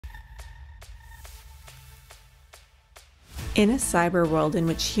In a cyber world in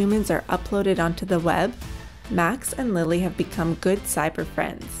which humans are uploaded onto the web, Max and Lilly have become good cyber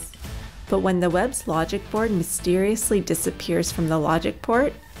friends. But when the web's logic board mysteriously disappears from the logic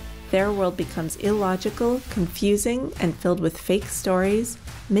port, their world becomes illogical, confusing, and filled with fake stories,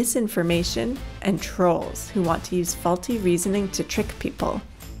 misinformation, and trolls who want to use faulty reasoning to trick people.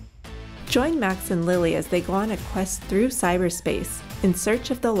 Join Max and Lilly as they go on a quest through cyberspace in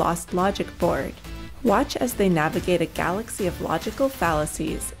search of the lost logic board. Watch as they navigate a galaxy of logical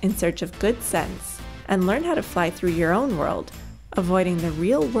fallacies in search of good sense, and learn how to fly through your own world, avoiding the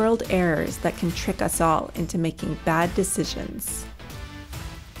real-world errors that can trick us all into making bad decisions.